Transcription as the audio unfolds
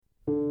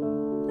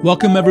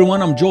Welcome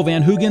everyone, I'm Joel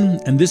Van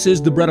Hoogen, and this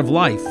is The Bread of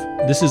Life.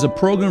 This is a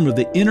program of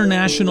the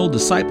International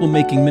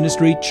Disciple-Making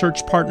Ministry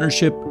Church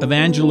Partnership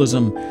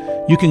Evangelism.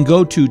 You can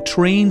go to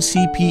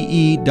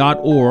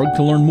traincpe.org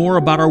to learn more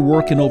about our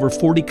work in over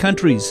 40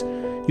 countries.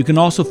 You can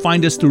also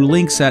find us through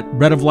links at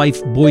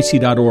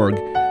breadoflifeboise.org,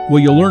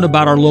 where you'll learn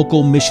about our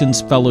local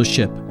missions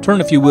fellowship.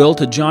 Turn, if you will,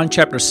 to John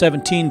chapter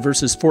 17,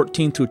 verses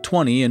 14 through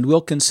 20, and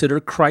we'll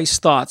consider Christ's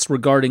thoughts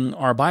regarding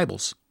our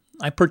Bibles.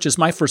 I purchased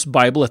my first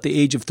Bible at the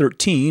age of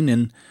 13,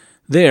 and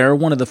there,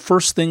 one of the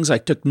first things I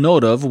took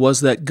note of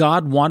was that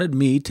God wanted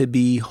me to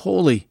be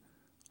holy.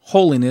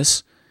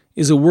 Holiness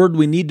is a word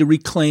we need to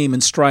reclaim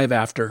and strive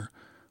after.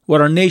 What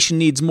our nation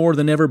needs more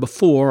than ever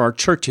before are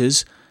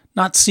churches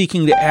not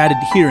seeking to add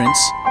adherents,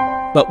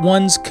 but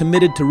ones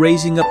committed to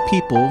raising up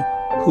people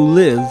who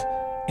live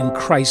in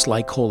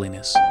Christ-like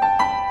holiness.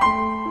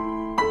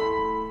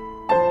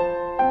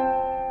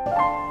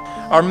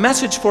 Our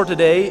message for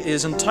today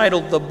is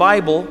entitled The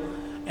Bible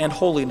and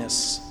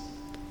Holiness.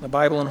 The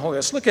Bible and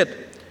Holiness. Look at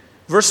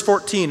verse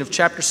 14 of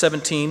chapter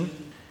 17.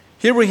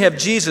 Here we have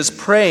Jesus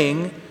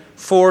praying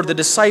for the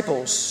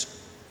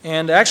disciples.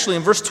 And actually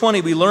in verse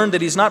 20 we learned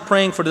that he's not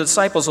praying for the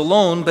disciples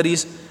alone, but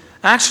he's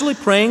actually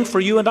praying for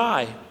you and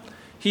I.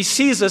 He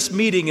sees us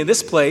meeting in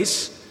this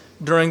place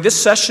during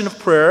this session of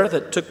prayer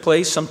that took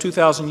place some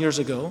 2,000 years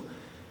ago,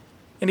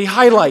 and he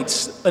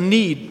highlights a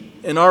need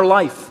in our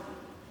life,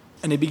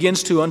 and he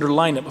begins to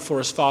underline it before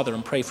his Father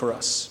and pray for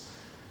us.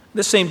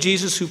 This same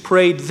Jesus who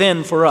prayed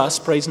then for us,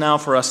 prays now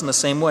for us in the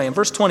same way. In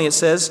verse 20 it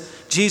says,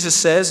 Jesus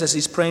says, as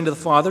he's praying to the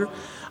Father,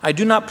 I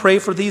do not pray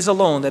for these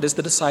alone, that is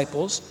the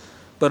disciples,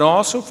 but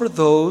also for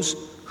those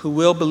who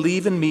will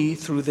believe in me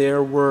through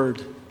their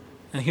word.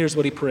 And here's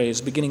what he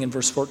prays, beginning in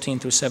verse 14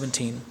 through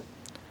 17.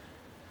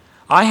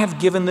 I have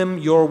given them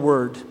your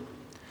word,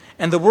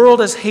 and the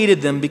world has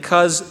hated them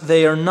because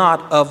they are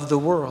not of the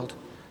world,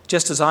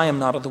 just as I am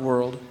not of the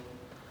world.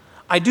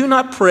 I do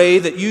not pray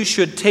that you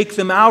should take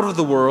them out of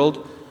the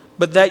world,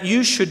 but that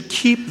you should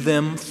keep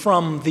them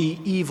from the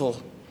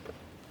evil.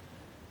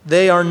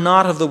 They are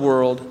not of the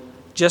world,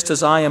 just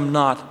as I am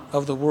not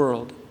of the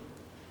world.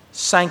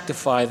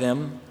 Sanctify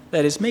them,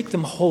 that is, make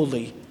them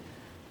holy,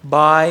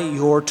 by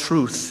your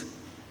truth.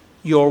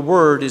 Your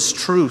word is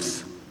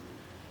truth.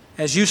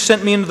 As you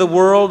sent me into the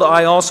world,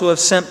 I also have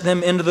sent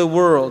them into the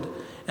world,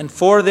 and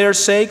for their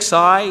sakes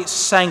I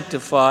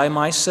sanctify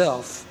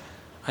myself.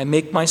 I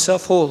make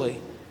myself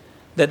holy,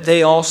 that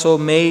they also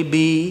may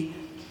be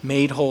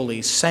made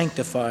holy,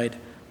 sanctified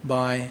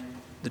by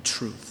the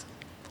truth.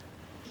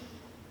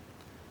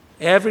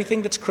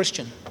 Everything that's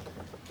Christian,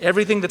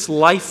 everything that's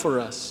life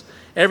for us,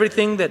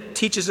 everything that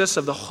teaches us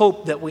of the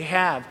hope that we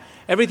have,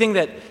 everything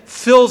that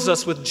fills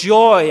us with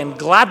joy and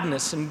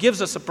gladness and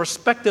gives us a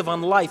perspective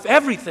on life,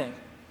 everything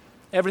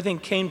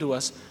came to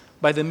us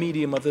by the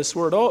medium of this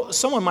word. Oh,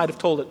 someone might have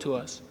told it to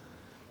us,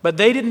 but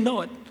they didn't know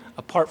it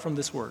apart from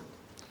this word.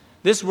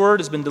 This word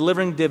has been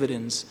delivering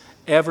dividends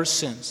ever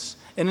since.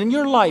 And in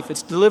your life,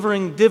 it's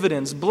delivering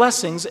dividends,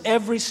 blessings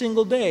every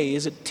single day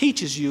as it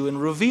teaches you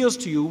and reveals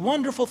to you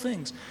wonderful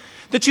things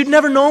that you'd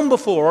never known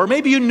before, or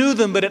maybe you knew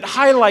them, but it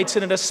highlights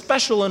it in a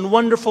special and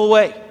wonderful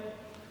way.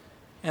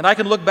 And I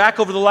can look back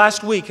over the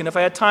last week, and if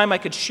I had time, I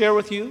could share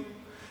with you,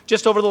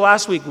 just over the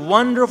last week,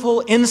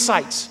 wonderful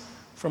insights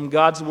from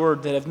God's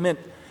Word that have meant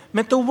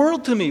the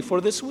world to me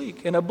for this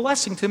week, and a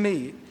blessing to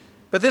me.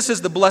 But this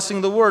is the blessing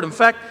of the Word. In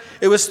fact,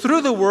 it was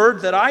through the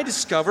Word that I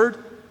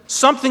discovered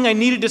something I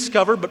needed to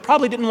discover, but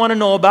probably didn't want to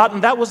know about,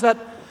 and that was that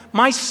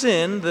my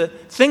sin, the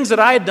things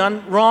that I had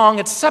done wrong,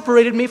 had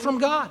separated me from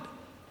God.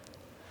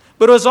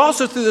 But it was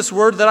also through this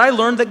word that I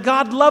learned that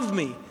God loved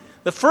me.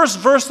 The first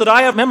verse that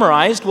I have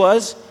memorized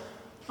was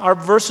our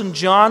verse in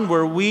John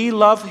where we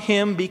love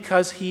Him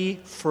because He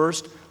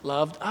first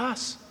loved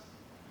us.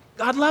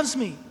 God loves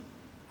me.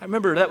 I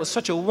remember that was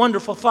such a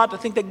wonderful thought to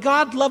think that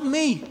God loved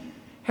me.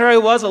 Here I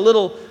was, a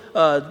little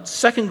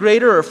second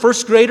grader or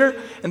first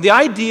grader, and the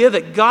idea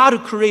that God who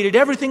created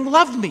everything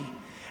loved me,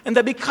 and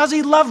that because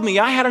He loved me,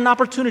 I had an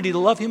opportunity to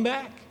love Him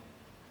back,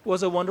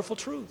 was a wonderful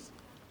truth.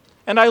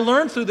 And I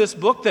learned through this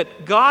book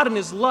that God in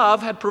His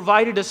love had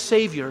provided a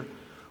Savior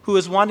who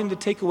is wanting to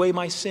take away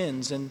my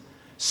sins and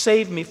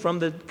save me from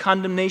the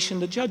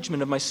condemnation, the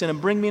judgment of my sin, and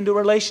bring me into a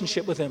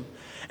relationship with Him.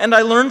 And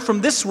I learned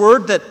from this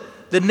word that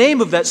the name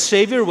of that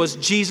Savior was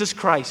Jesus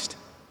Christ.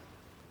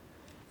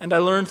 And I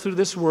learned through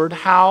this word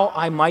how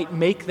I might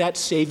make that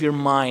Savior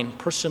mine,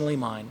 personally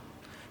mine,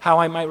 how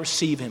I might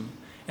receive Him,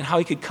 and how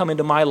He could come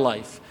into my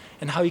life,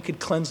 and how He could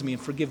cleanse me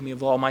and forgive me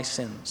of all my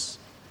sins.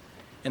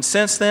 And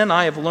since then,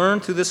 I have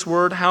learned through this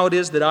word how it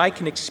is that I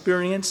can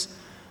experience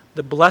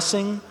the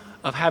blessing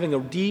of having a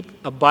deep,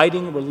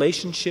 abiding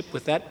relationship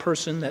with that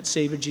person, that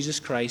Savior,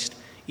 Jesus Christ,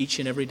 each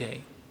and every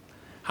day.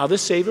 How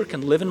this Savior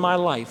can live in my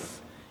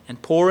life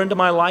and pour into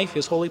my life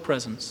His holy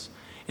presence,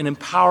 and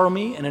empower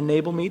me and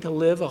enable me to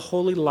live a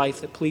holy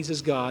life that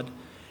pleases God,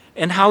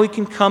 and how He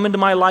can come into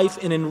my life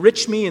and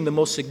enrich me in the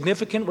most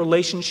significant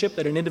relationship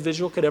that an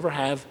individual could ever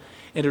have.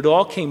 And it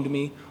all came to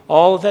me,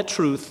 all of that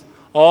truth,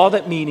 all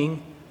that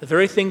meaning, The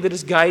very thing that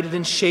has guided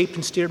and shaped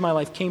and steered my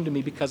life came to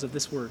me because of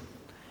this word,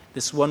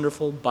 this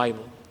wonderful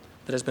Bible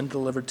that has been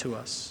delivered to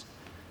us.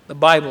 The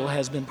Bible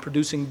has been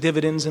producing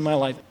dividends in my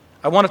life.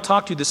 I want to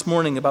talk to you this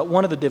morning about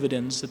one of the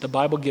dividends that the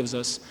Bible gives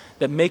us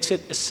that makes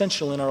it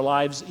essential in our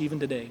lives even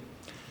today.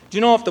 Do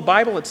you know, if the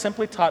Bible had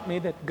simply taught me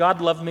that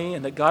God loved me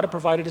and that God had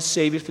provided a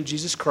Savior through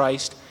Jesus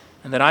Christ,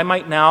 and that I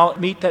might now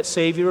meet that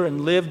Savior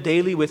and live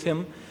daily with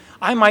Him,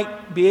 I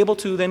might be able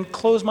to then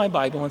close my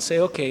Bible and say,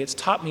 okay, it's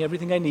taught me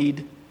everything I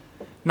need.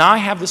 Now I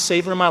have the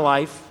Savior in my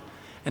life,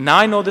 and now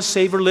I know the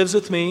Savior lives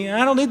with me, and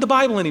I don't need the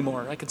Bible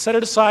anymore. I can set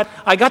it aside.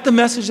 I got the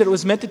message that it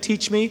was meant to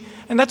teach me,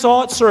 and that's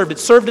all it served. It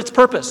served its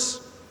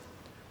purpose.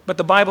 But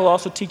the Bible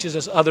also teaches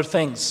us other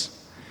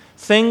things.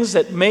 Things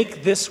that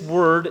make this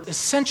word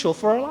essential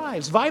for our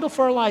lives, vital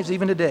for our lives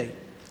even today.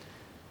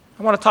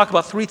 I want to talk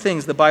about three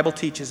things the Bible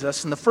teaches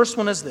us, and the first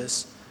one is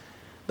this.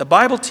 The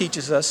Bible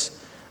teaches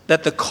us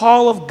that the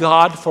call of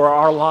God for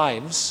our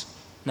lives,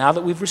 now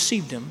that we've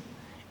received Him,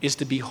 is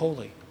to be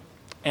holy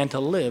and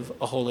to live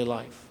a holy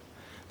life.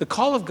 The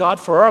call of God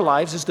for our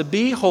lives is to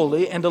be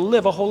holy and to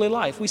live a holy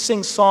life. We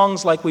sing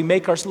songs like we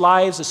make our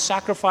lives a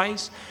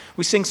sacrifice.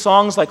 We sing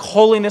songs like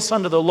Holiness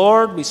unto the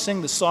Lord. We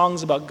sing the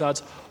songs about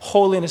God's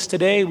holiness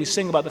today. We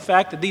sing about the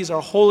fact that these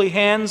are holy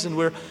hands and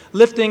we're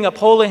lifting up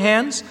holy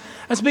hands.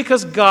 That's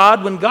because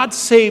God, when God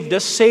saved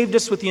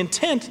us with the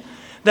intent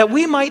that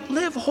we might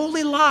live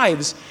holy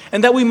lives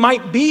and that we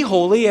might be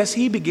holy as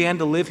He began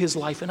to live His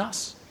life in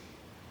us.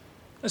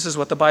 This is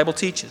what the Bible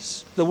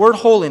teaches. The word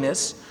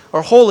holiness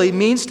or holy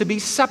means to be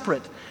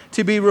separate,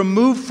 to be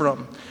removed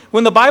from.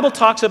 When the Bible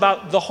talks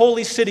about the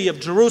holy city of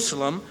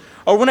Jerusalem,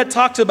 or when it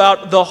talks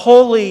about the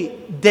holy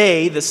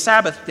day, the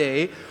Sabbath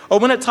day, or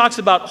when it talks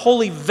about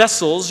holy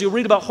vessels, you'll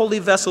read about holy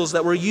vessels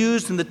that were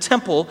used in the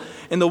temple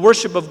in the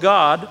worship of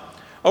God,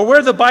 or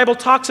where the Bible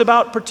talks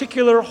about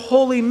particular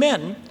holy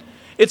men,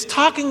 it's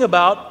talking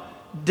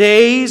about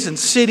days and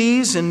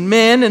cities and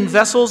men and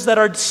vessels that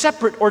are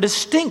separate or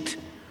distinct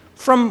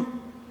from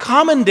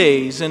common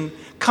days and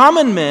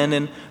common men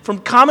and from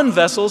common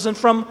vessels and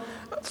from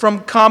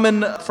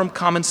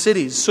common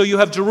cities. So you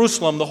have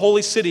Jerusalem, the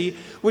holy city,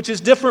 which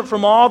is different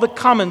from all the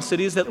common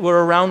cities that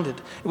were around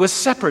it. It was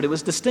separate, it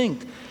was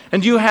distinct.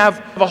 And you have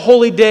a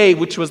holy day,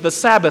 which was the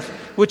Sabbath,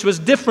 which was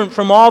different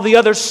from all the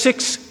other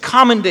 6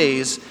 common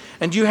days.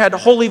 And you had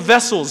holy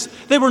vessels.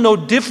 They were no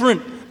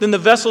different than the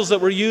vessels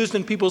that were used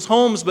in people's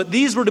homes, but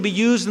these were to be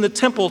used in the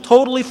temple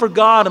totally for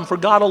God and for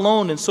God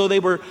alone. And so they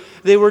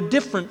were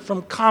different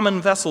from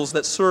common vessels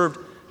that served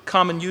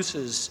common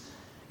uses.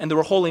 And there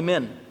were holy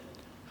men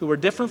who were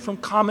different from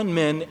common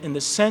men in the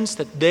sense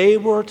that they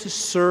were to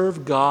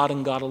serve God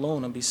and God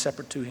alone and be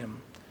separate to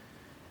Him.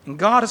 And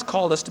God has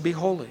called us to be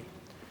holy.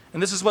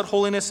 And this is what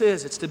holiness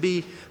is. It's to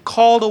be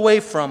called away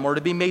from or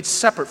to be made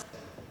separate.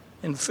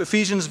 In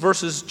Ephesians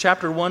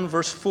chapter 1,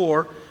 verse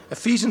 4,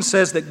 Ephesians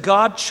says that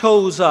God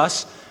chose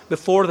us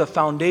before the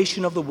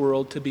foundation of the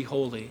world to be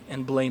holy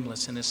and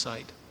blameless in His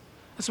sight.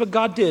 That's what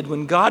God did.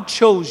 When God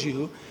chose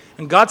you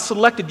and God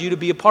selected you to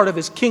be a part of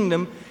His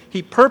kingdom,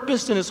 He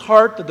purposed in His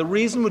heart that the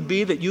reason would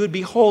be that you would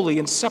be holy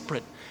and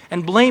separate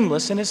and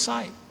blameless in His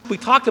sight. We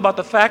talked about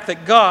the fact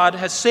that God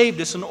has saved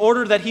us in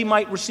order that He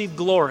might receive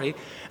glory,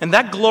 and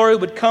that glory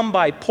would come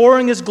by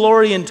pouring His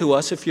glory into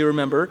us, if you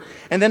remember,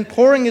 and then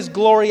pouring His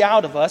glory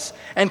out of us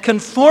and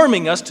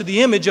conforming us to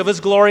the image of His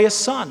glorious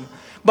Son.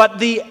 But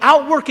the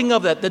outworking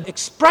of that, the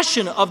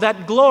expression of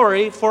that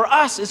glory for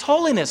us is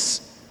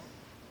holiness.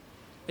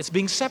 It's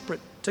being separate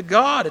to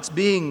God. It's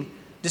being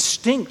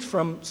distinct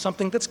from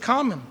something that's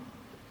common.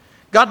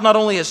 God not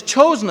only has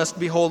chosen us to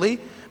be holy,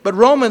 but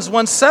Romans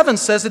 1:7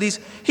 says that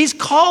He's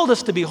called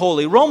us to be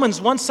holy. Romans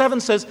 1:7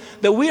 says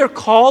that we are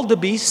called to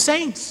be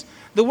saints.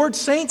 The word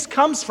saints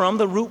comes from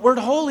the root word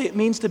holy. It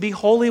means to be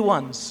holy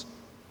ones.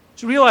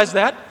 Do you realize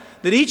that?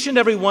 That each and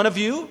every one of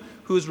you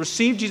who has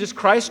received Jesus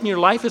Christ in your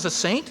life is a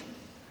saint?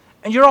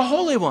 And you're a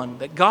holy one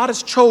that God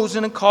has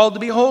chosen and called to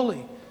be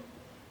holy.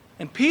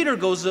 And Peter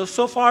goes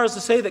so far as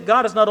to say that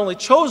God has not only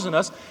chosen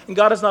us and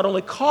God has not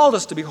only called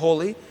us to be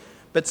holy,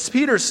 but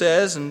Peter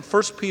says in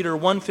 1 Peter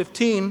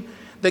 1:15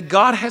 that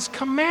God has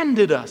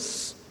commanded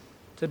us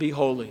to be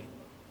holy.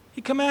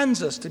 He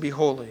commands us to be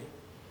holy.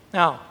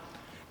 Now,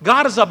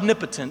 God is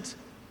omnipotent,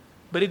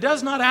 but He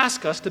does not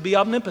ask us to be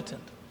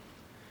omnipotent.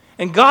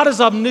 And God is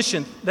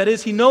omniscient, that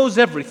is, He knows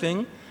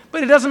everything,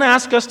 but He doesn't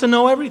ask us to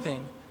know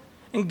everything.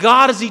 And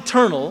God is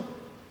eternal,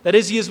 that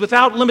is, He is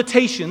without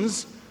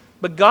limitations,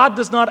 but God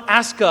does not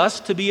ask us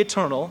to be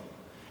eternal.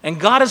 And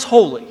God is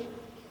holy.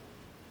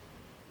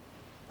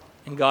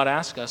 And God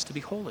asks us to be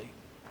holy.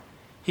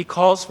 He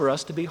calls for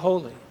us to be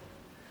holy.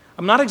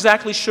 I'm not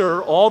exactly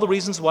sure all the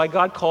reasons why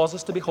God calls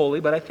us to be holy,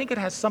 but I think it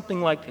has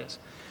something like this.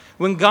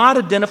 When God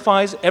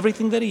identifies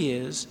everything that He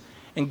is,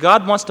 and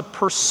God wants to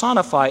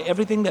personify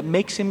everything that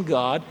makes Him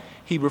God,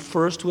 He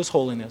refers to His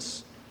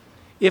holiness.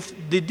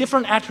 If the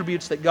different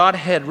attributes that God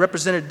had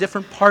represented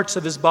different parts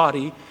of His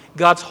body,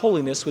 God's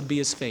holiness would be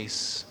His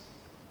face.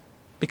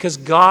 Because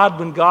God,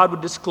 when God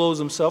would disclose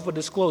Himself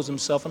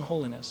in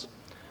holiness.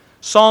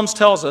 Psalms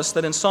tells us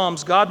that in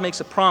Psalms, God makes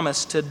a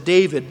promise to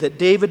David that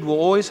David will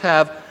always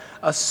have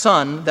a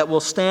son that will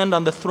stand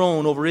on the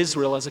throne over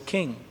Israel as a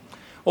king.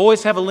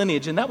 Always have a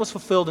lineage, and that was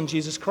fulfilled in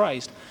Jesus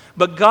Christ.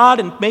 But God,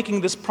 in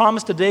making this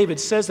promise to David,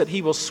 says that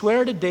he will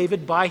swear to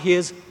David by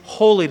his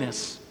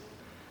holiness.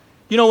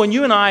 You know, when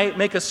you and I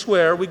make a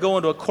swear, we go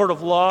into a court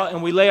of law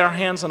and we lay our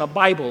hands on a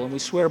Bible and we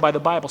swear by the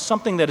Bible,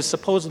 something that is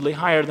supposedly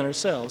higher than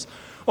ourselves.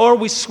 Or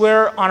we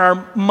swear on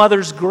our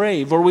mother's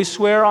grave, or we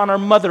swear on our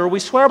mother, or we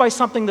swear by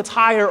something that's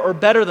higher or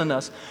better than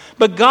us.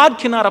 But God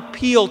cannot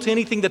appeal to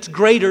anything that's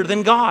greater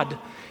than God.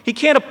 He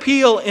can't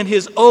appeal in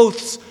his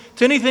oaths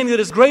to anything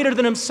that is greater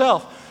than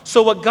himself.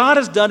 So what God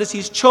has done is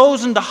he's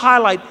chosen to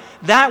highlight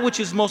that which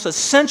is most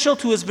essential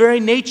to his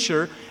very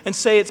nature and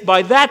say it's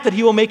by that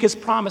he will make his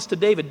promise to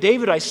David.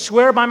 David, I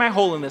swear by my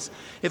holiness,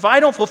 if I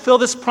don't fulfill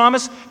this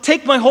promise,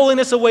 take my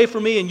holiness away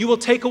from me, and you will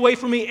take away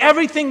from me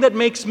everything that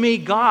makes me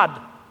God.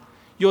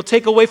 You will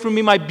take away from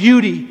me my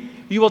beauty.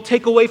 You will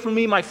take away from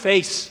me my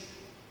face.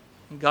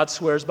 And God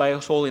swears by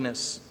his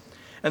holiness.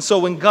 And so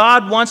when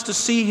God wants to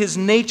see his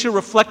nature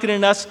reflected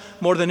in us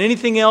more than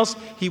anything else,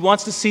 he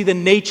wants to see the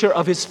nature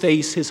of his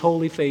face, his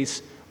holy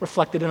face,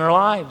 reflected in our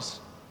lives.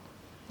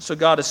 So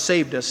God has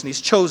saved us, and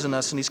he's chosen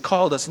us, and he's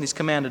called us, and he's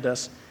commanded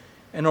us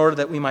in order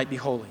that we might be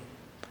holy.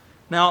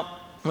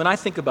 Now, when I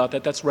think about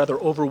that, that's rather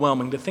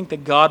overwhelming to think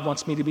that God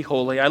wants me to be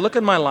holy. I look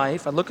at my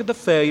life, I look at the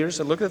failures,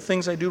 I look at the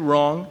things I do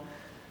wrong,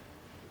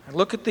 I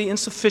look at the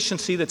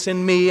insufficiency that's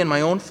in me and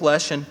my own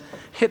flesh, and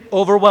it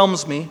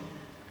overwhelms me.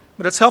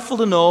 But it's helpful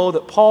to know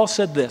that Paul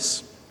said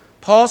this.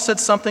 Paul said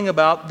something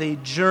about the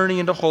journey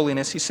into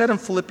holiness. He said in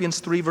Philippians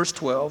 3, verse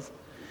 12,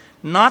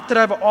 not that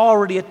I've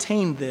already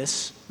attained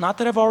this, not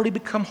that I've already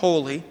become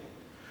holy,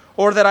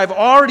 or that I've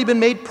already been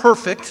made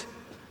perfect,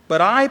 but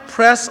I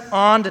press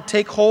on to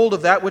take hold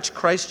of that which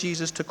Christ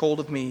Jesus took hold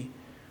of me.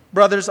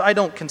 Brothers, I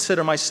don't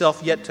consider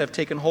myself yet to have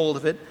taken hold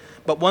of it,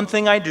 but one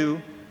thing I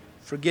do,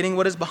 forgetting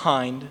what is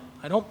behind,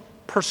 I don't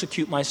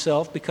persecute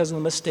myself because of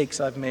the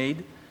mistakes I've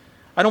made.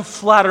 I don't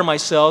flatter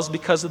myself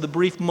because of the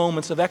brief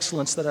moments of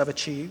excellence that I've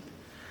achieved.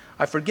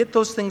 I forget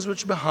those things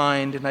which are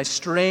behind, and I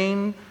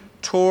strain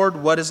toward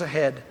what is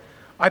ahead.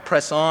 I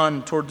press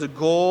on toward the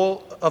goal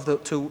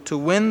to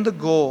win the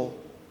goal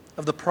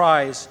of the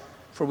prize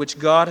for which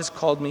God has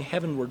called me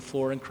heavenward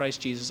for in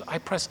Christ Jesus. I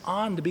press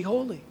on to be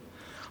holy.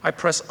 I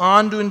press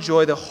on to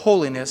enjoy the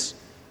holiness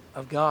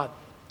of God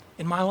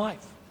in my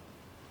life.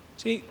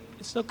 See,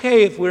 it's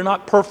okay if we're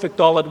not perfect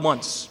all at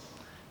once.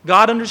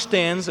 God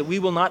understands that we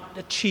will not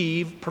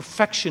achieve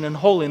perfection and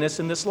holiness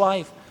in this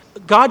life.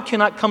 God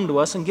cannot come to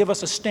us and give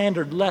us a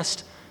standard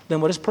less than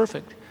what is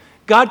perfect.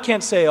 God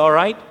can't say, all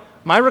right,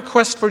 my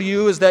request for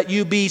you is that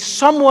you be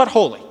somewhat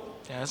holy.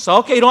 Yes,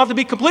 okay, you don't have to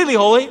be completely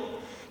holy.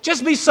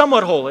 Just be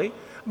somewhat holy.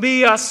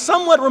 Be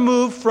somewhat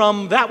removed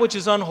from that which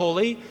is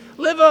unholy.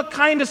 Live a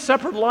kind of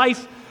separate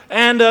life,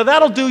 and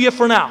that'll do you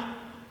for now.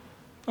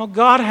 Well,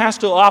 God has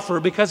to offer,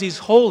 because he's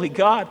holy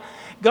God.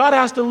 God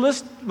has to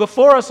list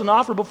before us and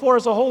offer before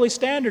us a holy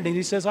standard. And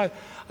he says, I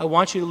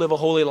want you to live a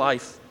holy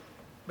life.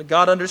 But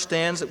God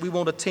understands that we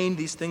won't attain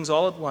these things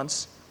all at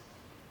once.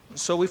 And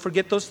so we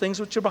forget those things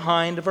which are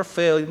behind of our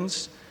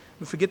failings.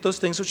 We forget those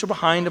things which are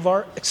behind of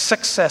our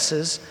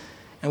successes.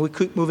 And we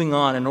keep moving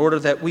on in order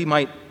that we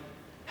might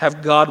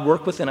have God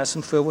work within us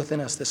and fill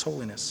within us this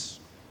holiness.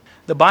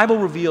 The Bible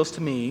reveals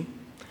to me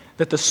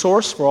that the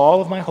source for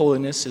all of my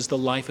holiness is the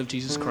life of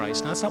Jesus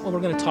Christ. Now, that's not what we're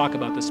going to talk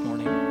about this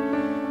morning.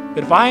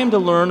 But if I am to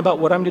learn about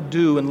what I'm to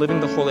do in living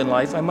the holy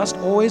life, I must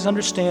always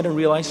understand and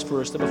realize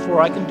first that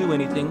before I can do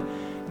anything,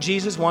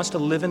 Jesus wants to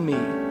live in me,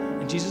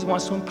 and Jesus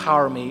wants to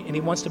empower me, and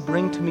he wants to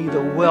bring to me the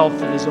wealth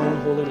of his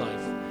own holy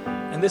life.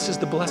 And this is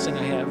the blessing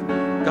I have.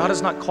 God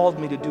has not called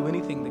me to do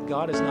anything that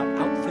God has not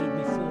outfitted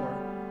me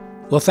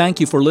for. Well, thank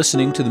you for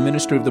listening to the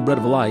Ministry of the Bread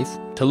of Life.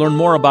 To learn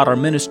more about our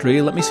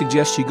ministry, let me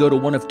suggest you go to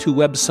one of two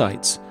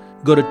websites.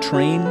 Go to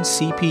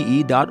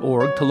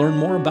traincpe.org to learn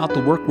more about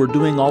the work we're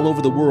doing all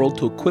over the world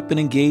to equip and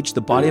engage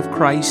the body of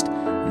Christ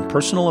in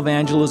personal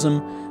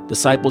evangelism,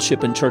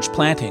 discipleship, and church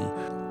planting.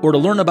 Or to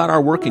learn about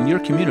our work in your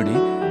community,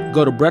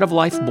 go to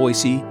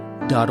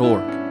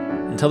breadoflifeboise.org.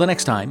 Until the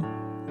next time,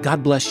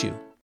 God bless you.